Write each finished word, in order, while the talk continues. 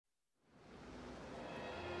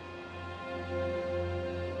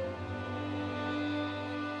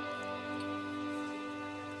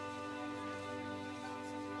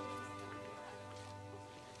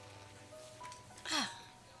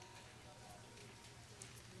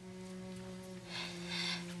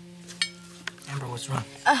What's wrong?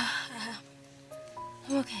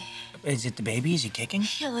 I'm okay. Is it the baby? Is he kicking?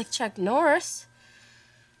 Yeah, like Chuck Norris.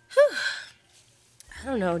 Whew. I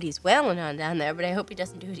don't know what he's wailing on down there, but I hope he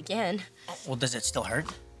doesn't do it again. Well, does it still hurt?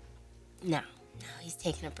 No, he's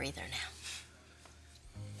taking a breather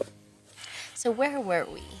now. So where were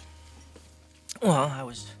we? Well, I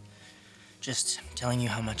was just telling you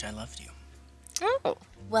how much I loved you. Oh,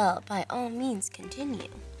 well, by all means,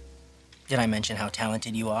 continue. Did I mention how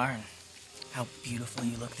talented you are and how beautiful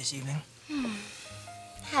you look this evening?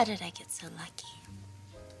 How did I get so lucky?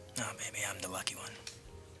 Oh, baby, I'm the lucky one.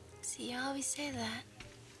 See, you always say that.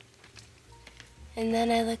 And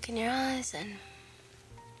then I look in your eyes and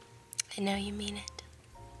I know you mean it.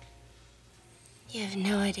 You have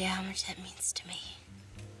no idea how much that means to me.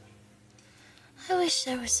 I wish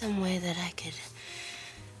there was some way that I could,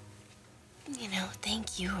 you know,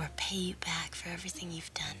 thank you or pay you back for everything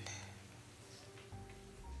you've done.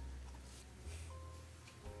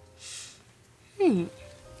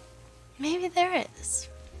 Maybe there is.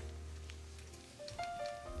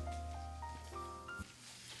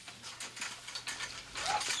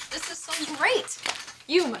 This is so great.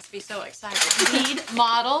 You must be so excited. Lead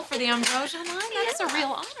model for the Ambrosia line? That is a real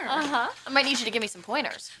honor. Uh-huh. I might need you to give me some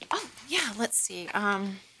pointers. Oh, yeah, let's see.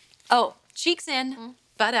 Oh, cheeks in,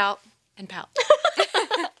 butt out, and pout.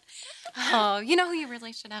 Oh, you know who you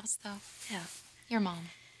really should ask, though? Yeah. Your mom.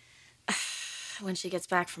 When she gets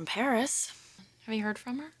back from Paris. Have you heard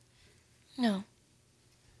from her? No.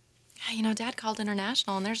 Yeah, you know, Dad called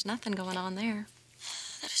international, and there's nothing going on there.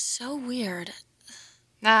 That is so weird.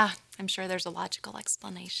 Ah, I'm sure there's a logical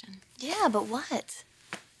explanation. Yeah, but what?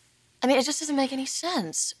 I mean, it just doesn't make any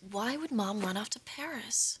sense. Why would Mom run off to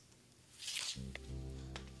Paris?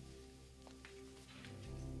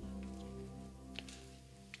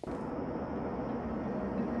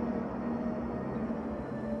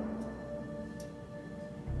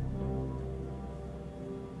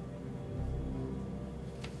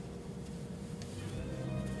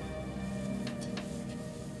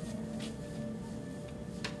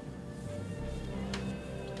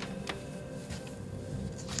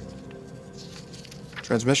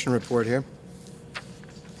 Transmission report here.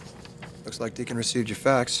 Looks like Deacon received your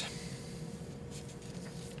fax.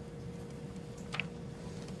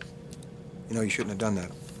 You know you shouldn't have done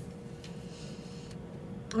that.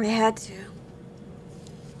 We had to.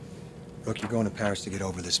 Brooke, you're going to Paris to get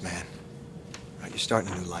over this man. Right, you're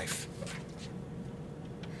starting a new life.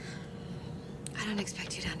 I don't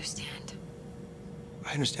expect you to understand.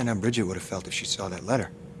 I understand how Bridget would have felt if she saw that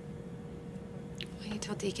letter. Well, you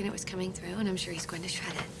told Deacon it was coming through, and I'm sure he's going to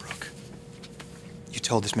shred it. Brooke, you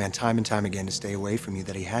told this man time and time again to stay away from you,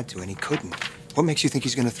 that he had to, and he couldn't. What makes you think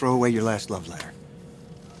he's going to throw away your last love letter?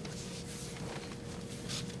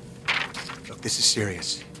 Look, this is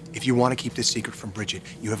serious. If you want to keep this secret from Bridget,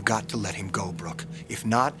 you have got to let him go, Brooke. If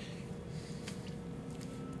not,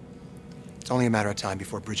 it's only a matter of time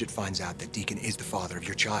before Bridget finds out that Deacon is the father of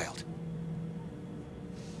your child.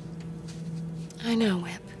 I know,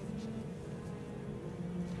 Whip.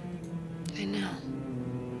 I know.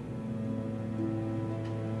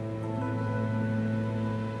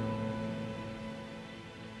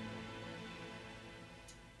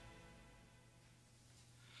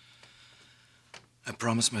 I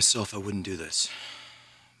promised myself I wouldn't do this,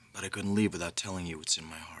 but I couldn't leave without telling you what's in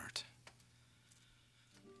my heart.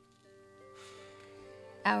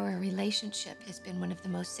 Our relationship has been one of the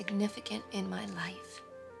most significant in my life.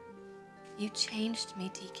 You changed me,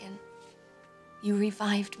 Deacon. You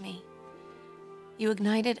revived me. You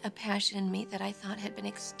ignited a passion in me that I thought had been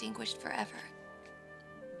extinguished forever.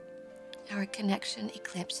 Our connection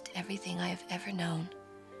eclipsed everything I have ever known.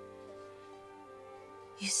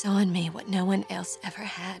 You saw in me what no one else ever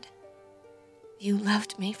had. You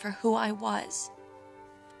loved me for who I was.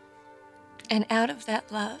 And out of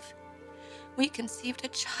that love, we conceived a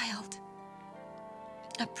child,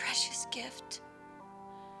 a precious gift,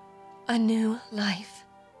 a new life.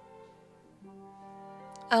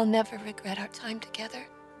 I'll never regret our time together.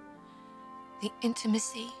 The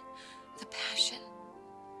intimacy, the passion,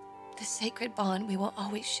 the sacred bond we will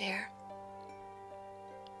always share.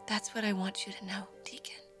 That's what I want you to know,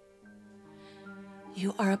 Deacon.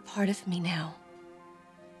 You are a part of me now.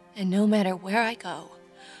 And no matter where I go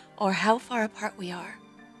or how far apart we are,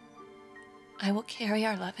 I will carry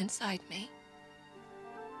our love inside me.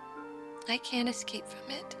 I can't escape from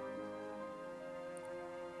it.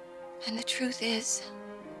 And the truth is,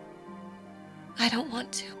 I don't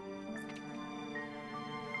want to.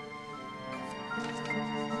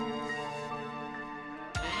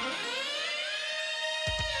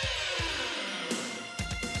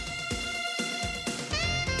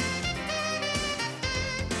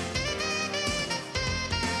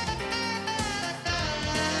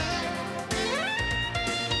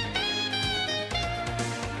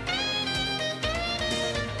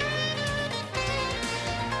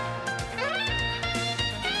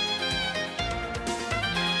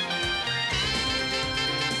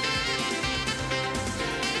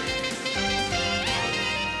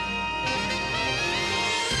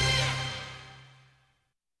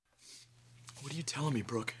 What are you telling me,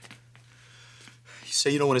 Brooke? You say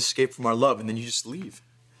you don't want to escape from our love, and then you just leave.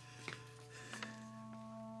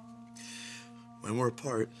 When we're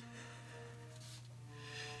apart,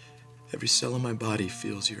 every cell in my body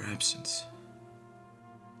feels your absence.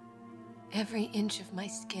 Every inch of my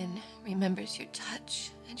skin remembers your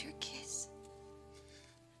touch and your kiss.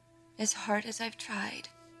 As hard as I've tried,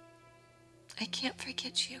 I can't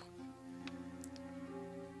forget you.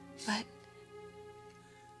 But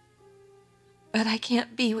I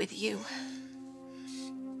can't be with you.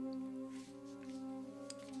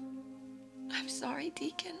 I'm sorry,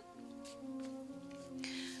 Deacon.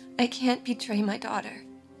 I can't betray my daughter.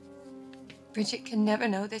 Bridget can never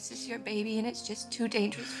know this is your baby, and it's just too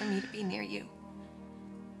dangerous for me to be near you.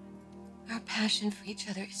 Our passion for each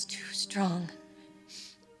other is too strong.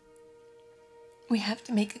 We have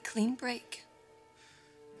to make a clean break.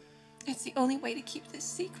 It's the only way to keep this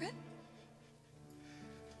secret.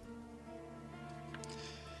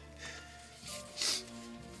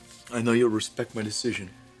 I know you'll respect my decision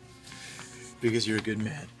because you're a good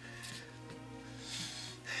man.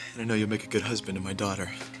 And I know you'll make a good husband to my daughter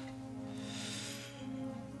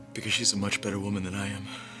because she's a much better woman than I am.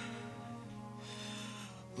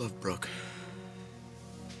 Love, Brooke.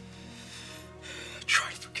 I try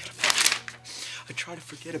to forget about you. I try to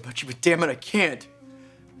forget about you, but damn it, I can't.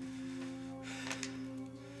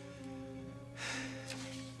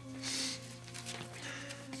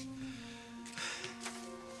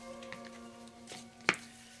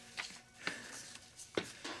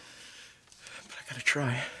 Try.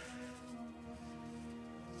 I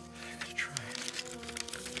gotta try.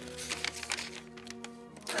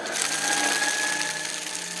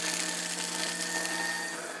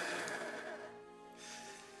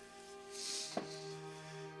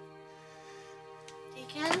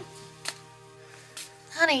 Deacon?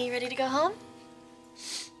 Honey, you ready to go home?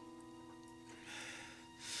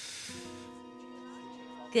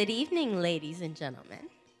 Good evening, ladies and gentlemen.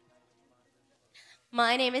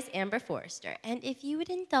 My name is Amber Forrester, and if you would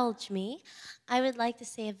indulge me, I would like to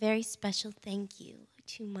say a very special thank you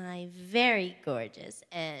to my very gorgeous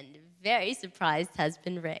and very surprised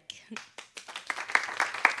husband, Rick.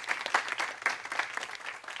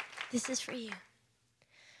 This is for you,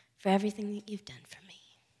 for everything that you've done for me.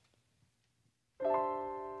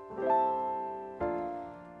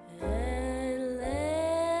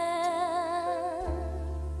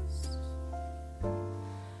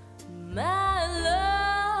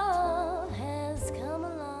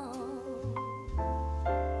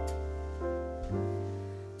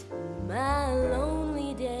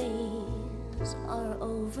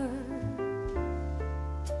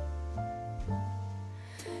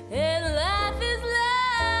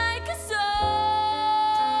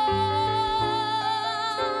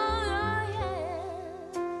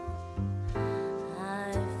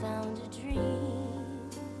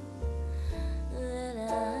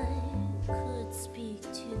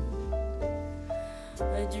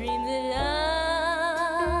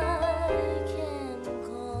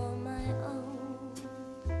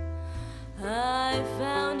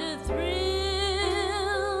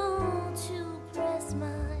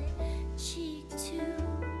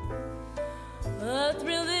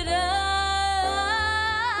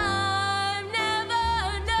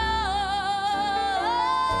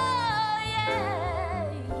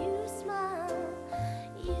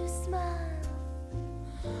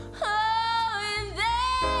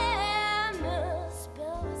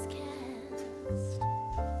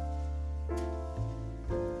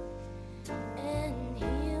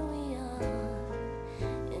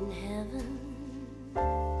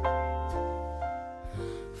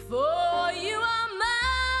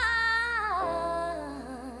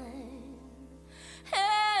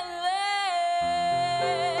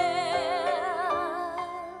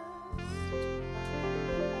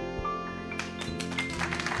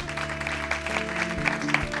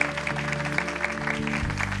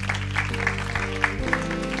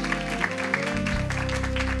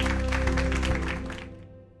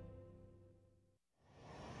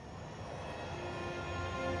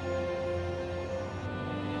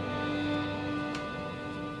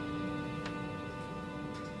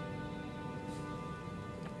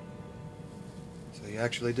 So you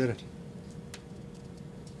actually did it.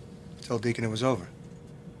 Told Deacon it was over.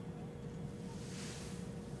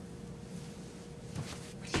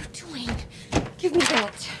 What are you doing? Give me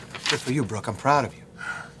that. Good for you, Brooke. I'm proud of you.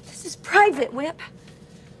 This is private, Whip.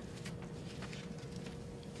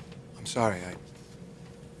 I'm sorry. I'm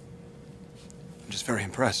just very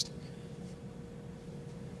impressed.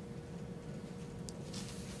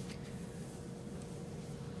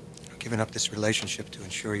 Giving up this relationship to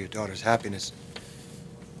ensure your daughter's happiness,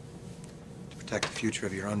 to protect the future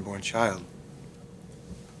of your unborn child.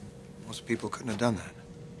 Most people couldn't have done that.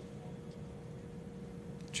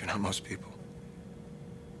 But you're not most people.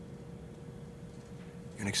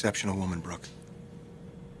 You're an exceptional woman, Brooke.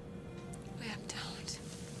 Web, don't.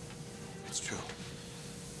 It's true.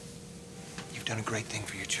 You've done a great thing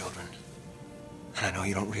for your children. And I know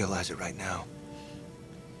you don't realize it right now.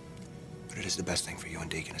 But it is the best thing for you and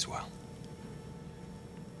Deacon as well.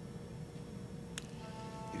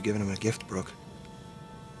 You've given him a gift, Brooke.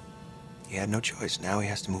 He had no choice. Now he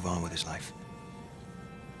has to move on with his life.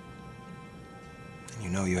 And you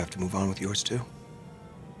know you have to move on with yours, too.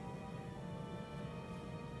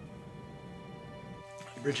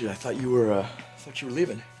 Bridget, I thought you were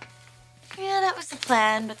leaving. Yeah, that was the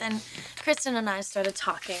plan, but then Kristen and I started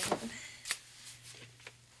talking.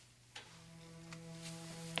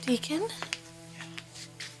 Deacon? Yeah.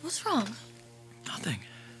 What's wrong? Nothing.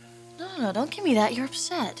 No, don't give me that. You're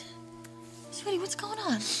upset. Sweetie, what's going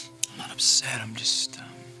on? I'm not upset. I'm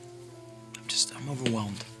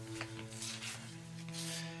overwhelmed.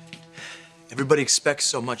 Everybody expects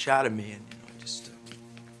so much out of me, and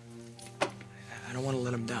I don't want to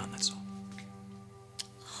let them down, that's all.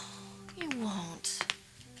 You won't.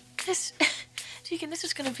 Deacon, this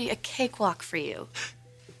is gonna be a cakewalk for you.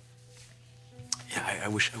 Yeah, I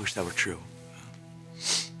wish that were true.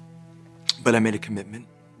 But I made a commitment,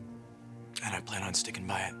 and I plan on sticking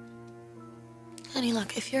by it. Honey,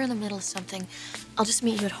 look, if you're in the middle of something, I'll just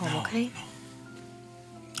meet you at home, okay? No.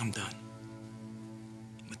 I'm done.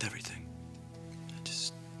 With everything.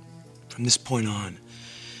 From this point on,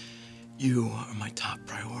 you are my top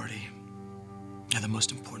priority. You're the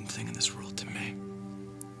most important thing in this world to me.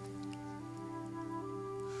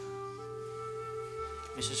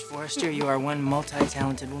 Mrs. Forrester, you are one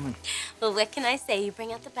multi-talented woman. Well, what can I say? You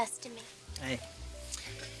bring out the best in me. Hey,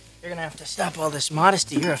 you're gonna have to stop all this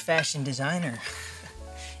modesty. You're a fashion designer.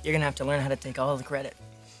 You're gonna have to learn how to take all the credit.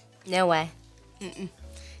 No way.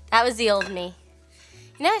 That was the old me.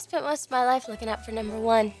 You know, I spent most of my life looking out for number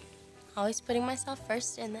one. Always putting myself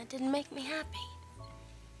first, and that didn't make me happy.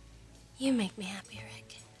 You make me happy,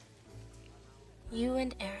 Rick. You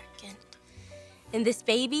and Eric and this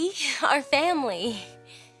baby, our family.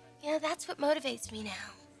 You know, that's what motivates me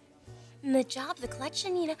now. And the job, the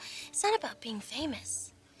collection, you know, it's not about being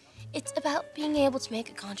famous. It's about being able to make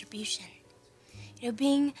a contribution. You know,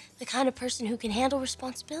 being the kind of person who can handle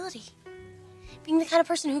responsibility. Being the kind of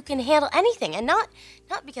person who can handle anything, and not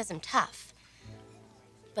because I'm tough,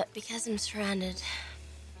 but because I'm surrounded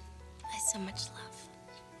by so much love.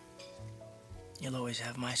 You'll always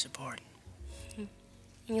have my support. And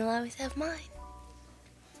you'll always have mine.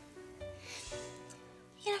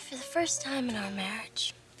 You know, for the first time in our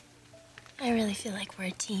marriage, I really feel like we're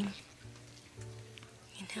a team.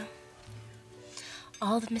 You know?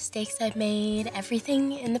 All the mistakes I've made,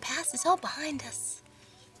 everything in the past, is all behind us.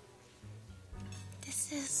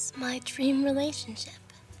 This is my dream relationship.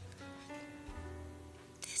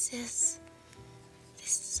 This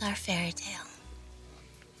is our fairy tale.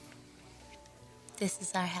 This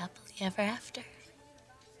is our happily ever after.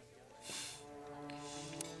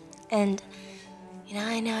 And, you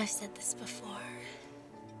know I've said this before.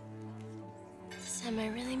 This time I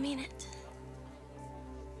really mean it.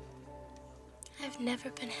 I've never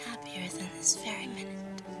been happier than this very minute.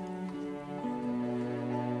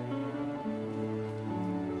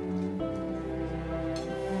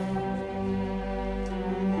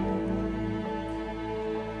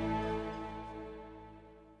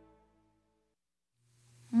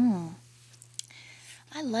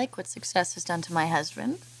 I like what success has done to my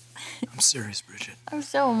husband. I'm serious, Bridget. Oh,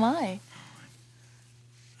 so am I.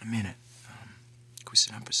 I mean it. Can we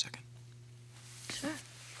sit down for a second? Sure.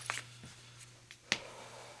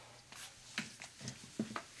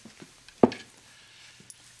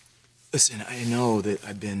 Listen, I know that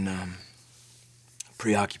I've been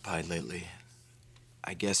preoccupied lately.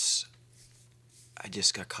 I guess I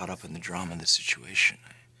just got caught up in the drama of the situation.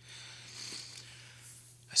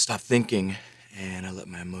 I stopped thinking, and I let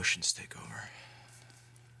my emotions take over.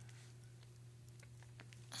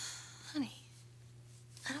 Honey,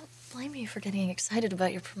 I don't blame you for getting excited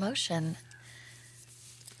about your promotion.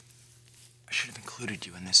 I should have included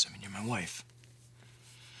you in this. I mean, you're my wife.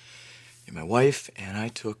 You're my wife, and I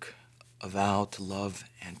took a vow to love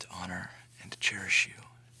and to honor and to cherish you.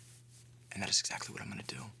 And that is exactly what I'm gonna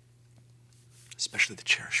do. Especially the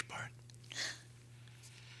cherish part.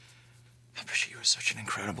 Bridget, you are such an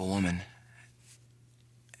incredible woman.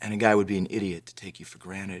 And a guy would be an idiot to take you for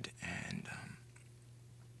granted, and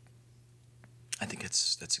I think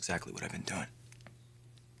that's exactly what I've been doing.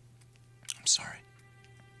 sorry.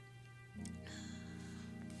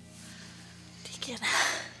 Deacon,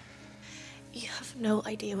 you have no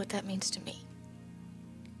idea what that means to me.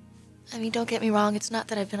 I mean, don't get me wrong, it's not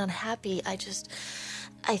that I've been unhappy. I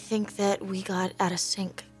think that we got out of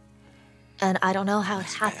sync. And I don't know how it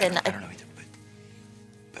happened. I don't know either,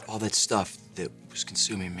 but all that stuff that was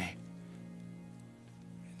consuming me,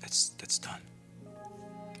 that's done.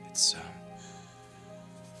 It's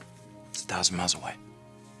 1,000 miles away.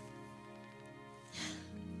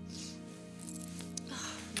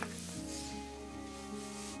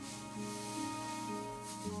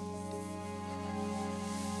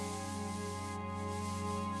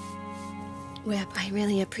 Webb, I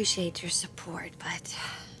really appreciate your support, but...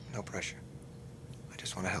 No pressure. I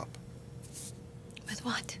just want to help. With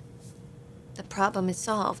what? The problem is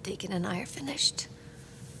solved. Deacon and I are finished.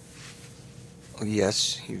 Well,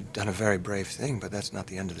 yes, you've done a very brave thing, but that's not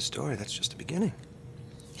the end of the story. That's just the beginning.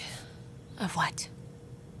 Of what?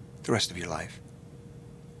 The rest of your life.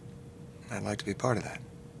 I'd like to be part of that.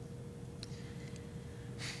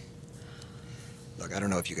 Look, I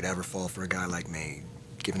don't know if you could ever fall for a guy like me,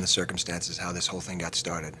 given the circumstances, how this whole thing got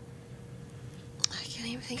started. I can't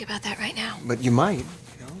even think about that right now. But you might,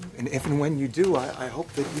 you know, and if and when you do, I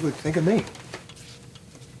hope that you would think of me.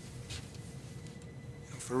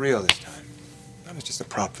 For real this time. Not as just a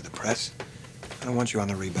prop for the press. I don't want you on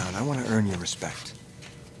the rebound. I want to earn your respect.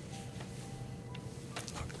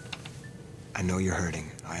 Look, I know you're hurting.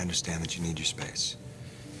 I understand that you need your space.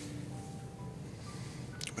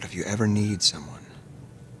 But if you ever need someone,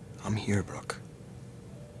 I'm here, Brooke.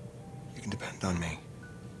 You can depend on me.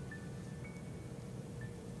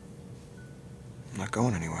 I'm not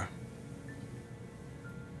going anywhere.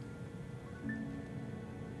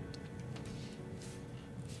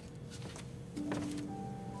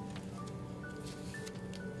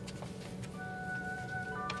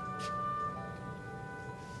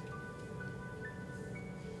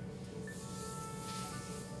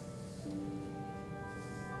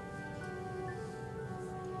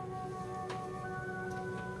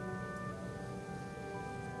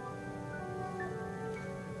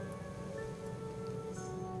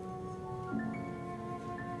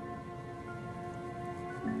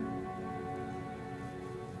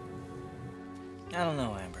 I don't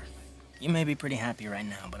know, Amber. You may be pretty happy right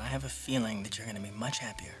now, but I have a feeling that you're going to be much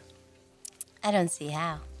happier. I don't see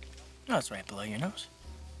how. Oh, it's right below your nose.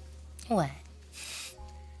 What?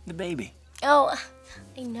 The baby. Oh,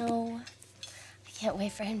 I know. I can't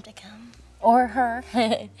wait for him to come. Or her.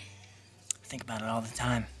 I think about it all the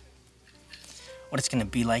time. What it's going to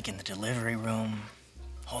be like in the delivery room,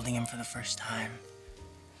 holding him for the first time.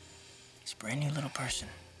 He's a brand new little person.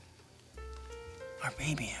 Our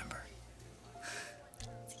baby, Amber.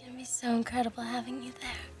 It's gonna be so incredible having you there.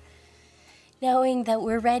 Knowing that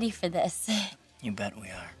we're ready for this. You bet we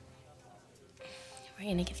are. We're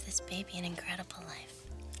gonna give this baby an incredible life.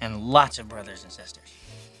 And lots of brothers and sisters.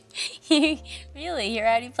 Really? You're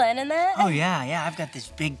already planning that? Oh, yeah. I've got this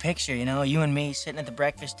big picture, you know, you and me sitting at the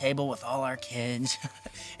breakfast table with all our kids.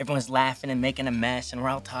 Everyone's laughing and making a mess, and we're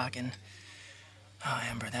all talking. Oh,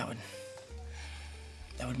 Amber, that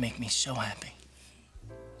would make me so happy.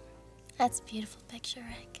 That's a beautiful picture,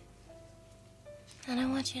 Rick. And I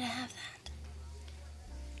want you to have that.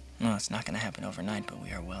 No, it's not going to happen overnight, but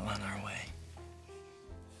we are well on our way.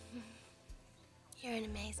 You're an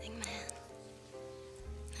amazing man.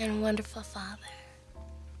 And a wonderful father.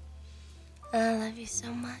 And I love you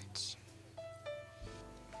so much.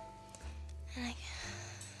 And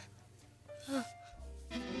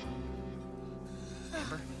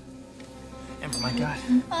Amber, my God.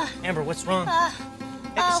 Amber, what's wrong? Hey,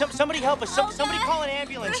 somebody help us. Somebody call an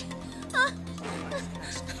ambulance.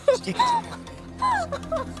 Stick it to me.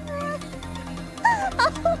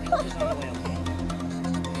 Help is on the way, okay?